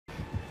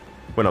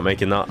We're not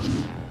making that.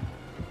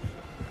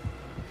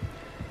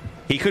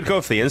 He could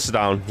go for the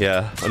insta-down.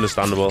 Yeah,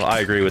 understandable. I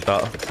agree with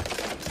that.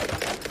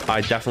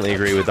 I definitely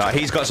agree with that.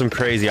 He's got some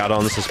crazy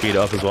add-ons to speed it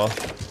up as well.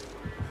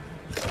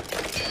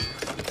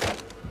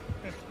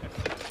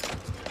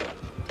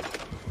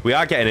 We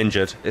are getting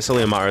injured. It's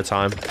only a matter of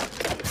time.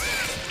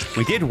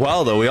 We did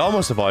well, though. We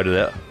almost avoided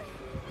it.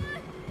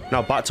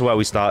 Now back to where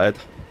we started.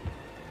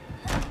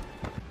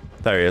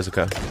 There he is.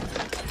 Okay.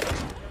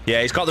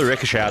 Yeah, he's got the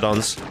ricochet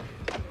add-ons.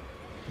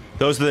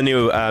 Those are the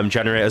new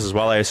generators as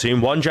well, I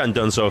assume. One gen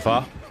done so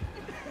far.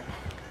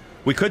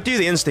 We could do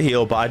the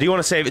insta-heal, but I do want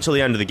to save it till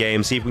the end of the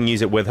game. See if we can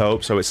use it with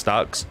hope so it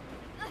stacks.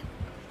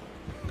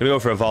 Gonna go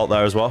for a vault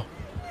there as well.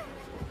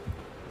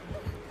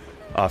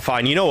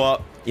 Fine. You know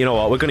what? You know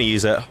what? We're gonna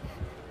use it.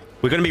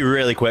 We're gonna be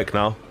really quick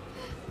now.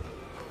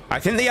 I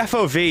think the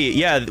FOV...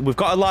 Yeah, we've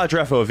got a larger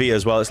FOV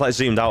as well. It's like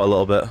zoomed out a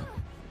little bit.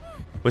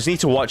 We just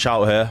need to watch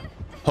out here.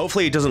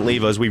 Hopefully he doesn't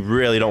leave us. We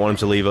really don't want him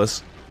to leave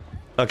us.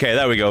 Okay,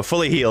 there we go.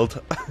 Fully healed.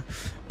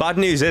 Bad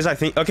news is, I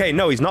think... Okay,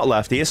 no, he's not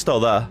left. He is still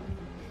there.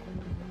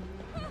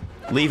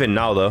 Leaving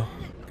now, though.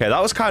 Okay,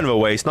 that was kind of a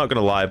waste, not gonna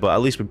lie, but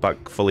at least we're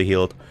back fully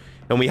healed.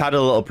 And we had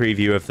a little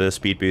preview of the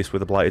speed boost with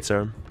the Blighted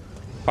Serum.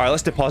 Alright,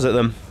 let's deposit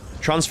them.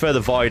 Transfer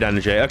the Void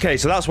Energy. Okay,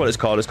 so that's what it's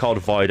called. It's called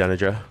Void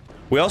Energy.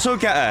 We also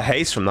get a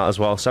haste from that as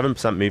well.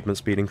 7% movement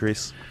speed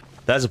increase.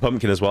 There's a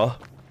pumpkin as well.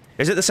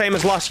 Is it the same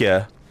as last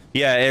year?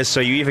 Yeah, it is. So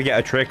you either get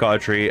a trick or a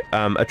treat.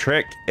 A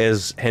trick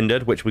is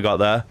hindered, which we got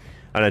there.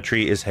 And a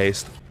treat is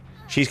haste.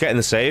 She's getting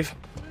the save.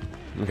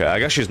 Okay, I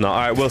guess she's not.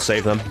 Alright, we'll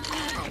save them.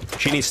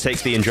 She needs to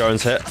take the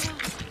endurance hit.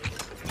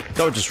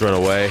 Don't just run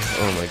away.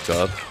 Oh my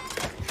god.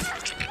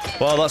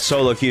 Well, that's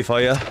solo queue for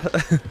you.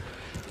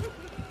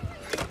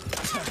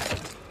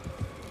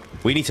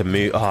 We need to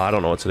move. Oh, I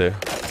don't know what to do.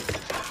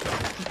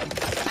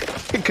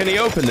 Can he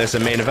open this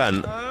in main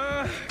event?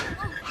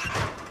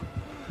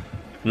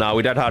 No,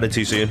 we dead harded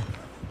too soon.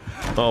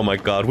 Oh my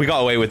god. We got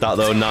away with that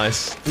though.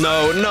 Nice.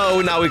 No,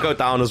 no. Now we go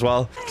down as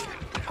well.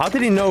 How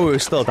did he know we were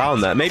still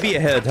down there? Maybe he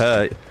heard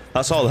her.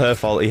 That's all her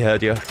fault. He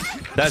heard you.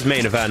 There's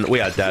main event.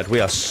 We are dead. We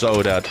are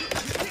so dead.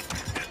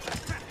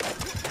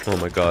 Oh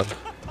my god.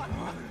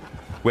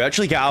 We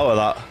actually get out of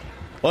that.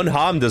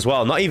 Unharmed as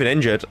well. Not even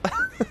injured.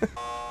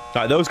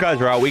 Alright, those guys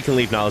are out. We can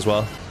leave now as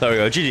well. There we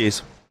go.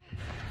 GG's.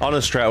 On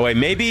us straight away.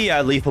 Maybe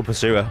Lethal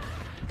Pursuer.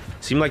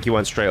 Seemed like he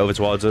went straight over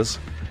towards us.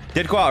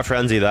 Did go out of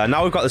Frenzy there.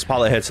 Now we've got this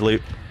pallet here to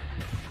loot.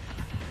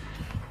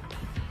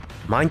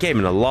 Mind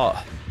gaming a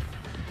lot.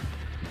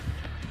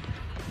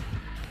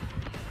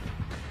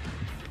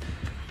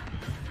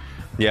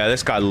 Yeah,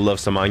 this guy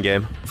loves to mind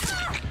game.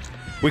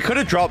 We could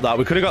have dropped that.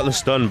 We could have got the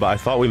stun, but I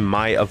thought we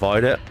might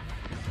avoid it.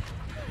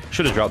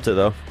 Should have dropped it,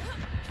 though.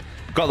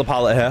 Got the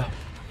pallet here.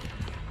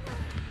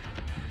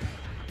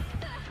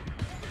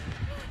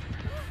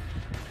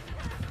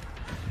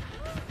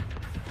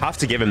 Have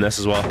to give him this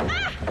as well.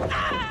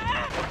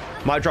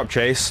 Might drop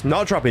chase.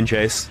 Not dropping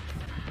chase.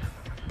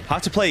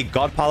 Have to play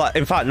God pallet.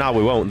 In fact, now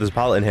we won't. There's a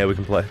pallet in here we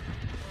can play.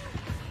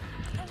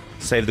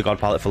 Save the God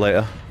pallet for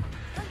later.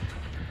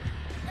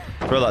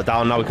 Throw that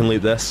down. Now we can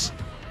loot this.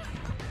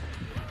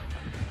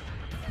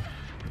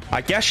 I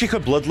guess she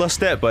could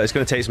bloodlust it, but it's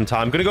going to take some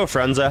time. I'm going to go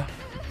Frenzy.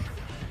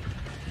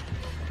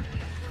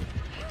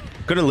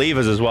 Going to leave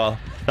us as well.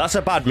 That's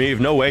a bad move.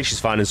 No way she's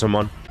finding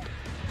someone.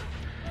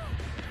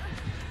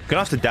 Gonna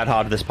have to dead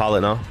hard this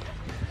pallet now.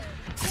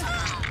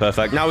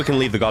 Perfect. Now we can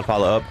leave the God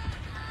pallet up.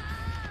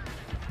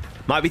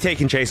 Might be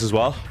taking chase as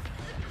well.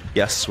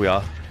 Yes, we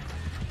are.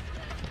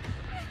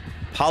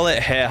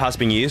 Pallet here has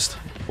been used.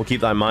 We'll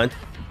keep that in mind.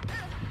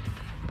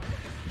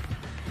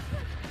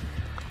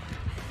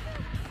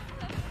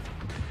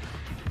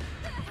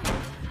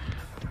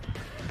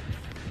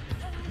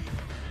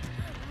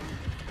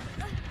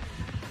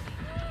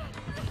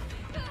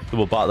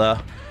 Double bat there.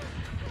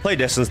 Play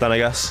distance then, I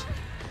guess.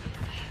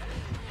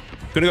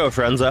 Gonna go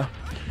Frenzy.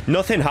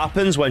 Nothing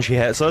happens when she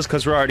hits us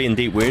because we're already in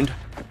deep wound.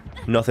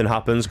 Nothing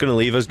happens. Gonna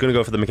leave us. Gonna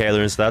go for the Michaela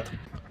instead.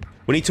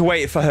 We need to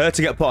wait for her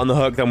to get put on the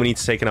hook. Then we need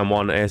to take an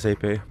M1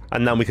 ASAP.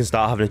 And then we can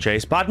start having a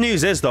chase. Bad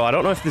news is, though, I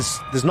don't know if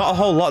there's not a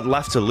whole lot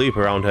left to loop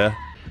around here.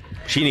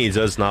 She needs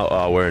us now.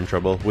 Oh, we're in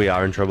trouble. We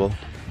are in trouble.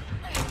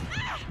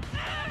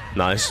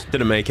 Nice.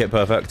 Didn't make it.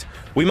 Perfect.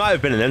 We might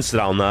have been an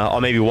insta-down there. Or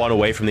maybe one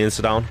away from the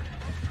insta-down.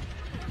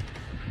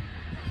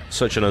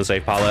 Such an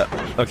unsafe pallet.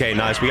 Okay,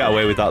 nice. We got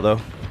away with that, though.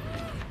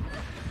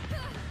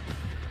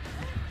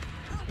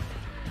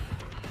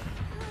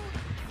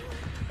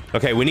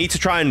 Okay, we need to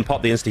try and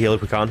pop the insta-heal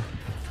if we can.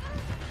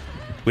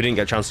 We didn't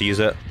get a chance to use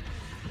it.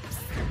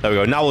 There we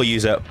go. Now we'll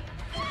use it.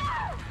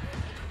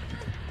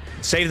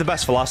 Save the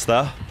best for last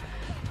there.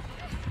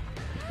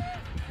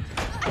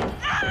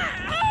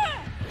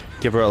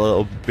 Give her a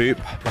little boop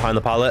behind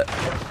the pallet.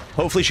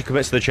 Hopefully she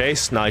commits to the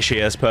chase. Nice, she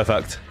is.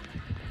 Perfect.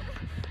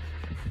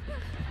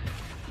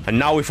 And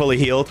now we're fully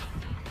healed.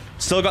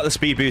 Still got the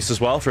speed boost as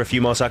well for a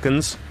few more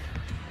seconds.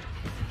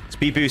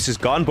 Speed boost is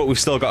gone, but we've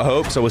still got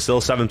hope, so we're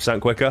still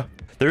 7% quicker.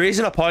 The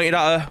reason I pointed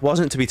at her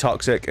wasn't to be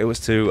toxic. It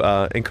was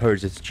to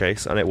encourage her to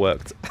chase, and it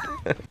worked.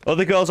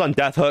 Other girls on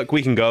death hook,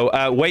 we can go.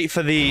 Wait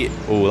for the...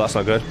 Oh, that's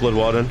not good. Blood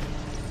Warden.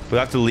 We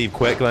have to leave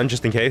quick then,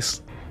 just in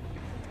case.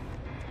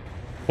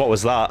 What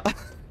was that?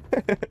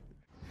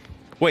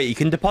 Wait, you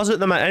can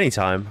deposit them at any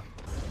time.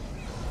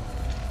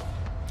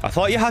 I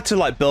thought you had to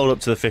like build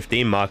up to the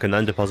 15 mark and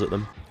then deposit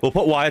them. We'll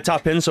put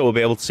wiretap in so we'll be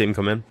able to see him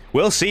come in.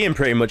 We'll see him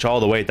pretty much all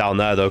the way down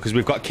there though, because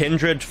we've got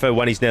kindred for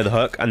when he's near the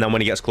hook, and then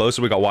when he gets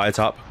closer we got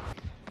wiretap.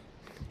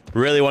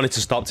 Really wanted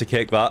to stop to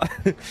kick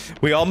that.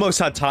 We almost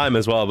had time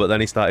as well, but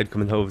then he started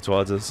coming over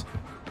towards us.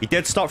 He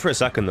did stop for a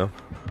second though.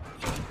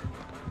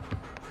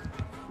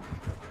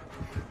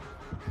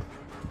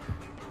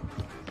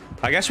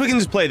 I guess we can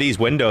just play these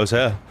windows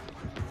here.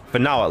 For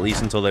now, at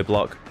least, until they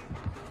block.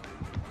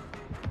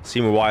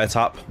 See with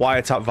wiretap.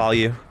 Wiretap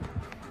value.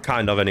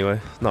 Kind of, anyway.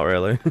 Not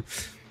really.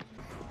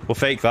 We'll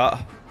fake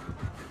that.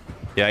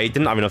 Yeah, he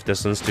didn't have enough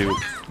distance to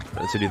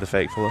do the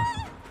fake filler.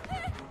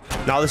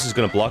 Now this is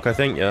going to block, I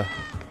think, yeah.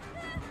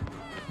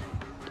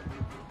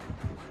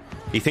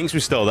 He thinks we're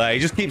still there. He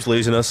just keeps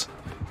losing us.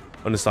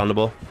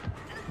 Understandable.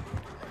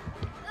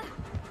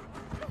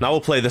 Now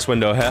we'll play this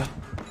window here.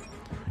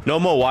 No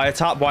more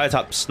wiretap.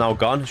 Wiretap's now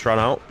gone. It's run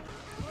out.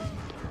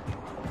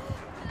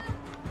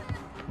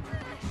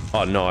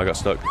 Oh no, I got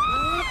stuck.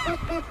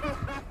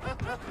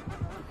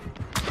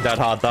 Dead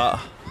hard that.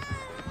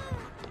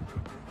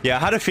 Yeah, I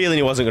had a feeling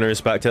he wasn't going to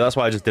respect it. That's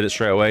why I just did it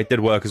straight away. It did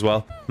work as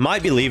well.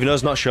 Might be leaving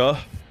us, not sure.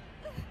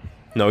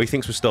 No, he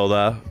thinks we're still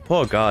there.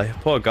 Poor guy.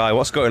 Poor guy.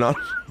 What's going on?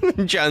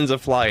 Gens are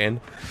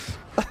flying.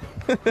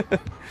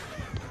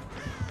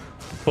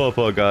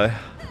 Poor guy.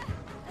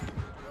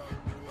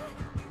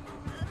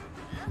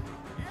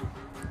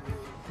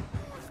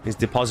 He's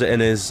depositing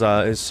his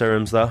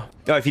serums there.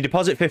 Oh, if you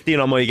deposit 15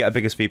 or more, you get a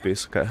bigger speed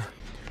boost. Okay.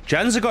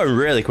 Gens are going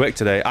really quick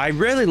today. I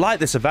really like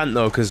this event,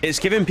 though, because it's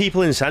giving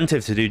people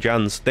incentive to do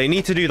gens. They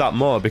need to do that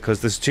more, because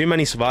there's too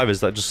many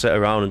survivors that just sit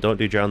around and don't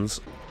do gens.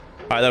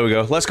 All right, there we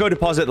go. Let's go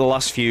deposit the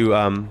last few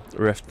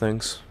rift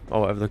things,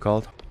 or whatever they're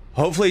called.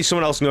 Hopefully,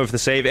 someone else can go for the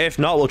save. If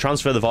not, we'll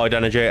transfer the void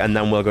energy, and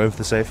then we'll go for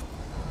the save.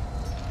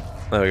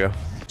 There we go.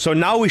 So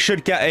now we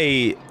should get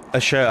a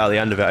shirt at the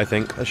end of it, I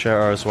think. A shirt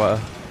or a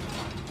sweater.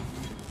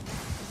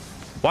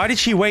 Why did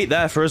she wait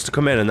there for us to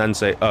come in and then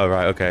say... Oh,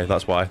 right, okay,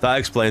 that's why. That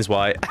explains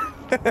why.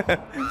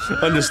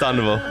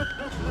 Understandable.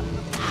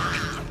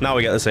 Now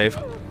we get the save.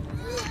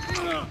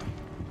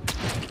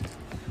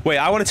 Wait,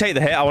 I want to take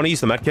the hit. I want to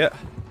use the medkit.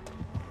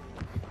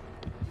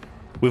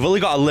 We've only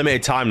got a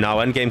limited time now.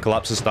 Endgame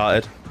collapse has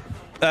started.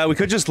 We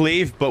could just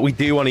leave, but we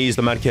do want to use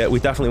the medkit.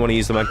 We definitely want to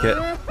use the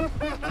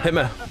medkit. Hit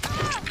me.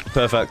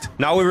 Perfect.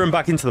 Now we run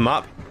back into the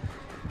map.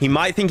 He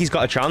might think he's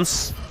got a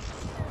chance.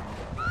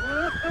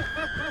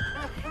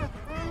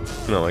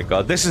 Oh my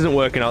god, this isn't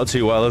working out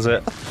too well, is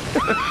it?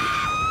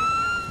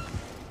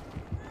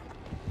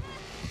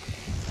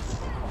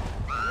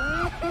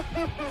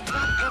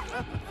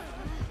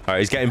 Alright,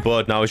 he's getting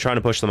bored now. He's trying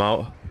to push them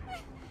out.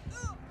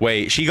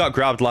 Wait, she got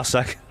grabbed last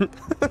second.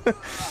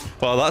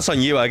 Well, that's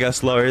on you, I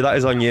guess, Laurie. That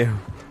is on you.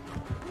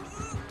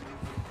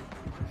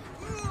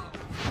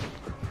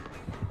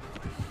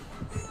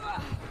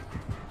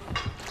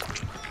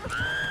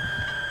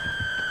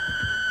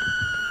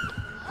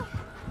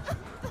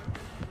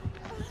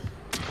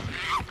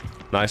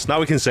 Nice. Now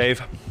we can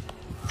save.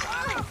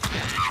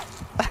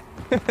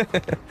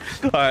 Alright,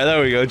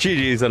 there we go.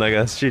 GG's then, I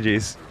guess.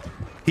 GG's.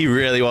 He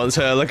really wants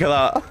her. Look at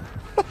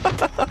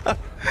that.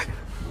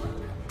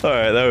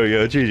 Alright, there we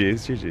go.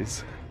 GG's.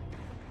 GG's.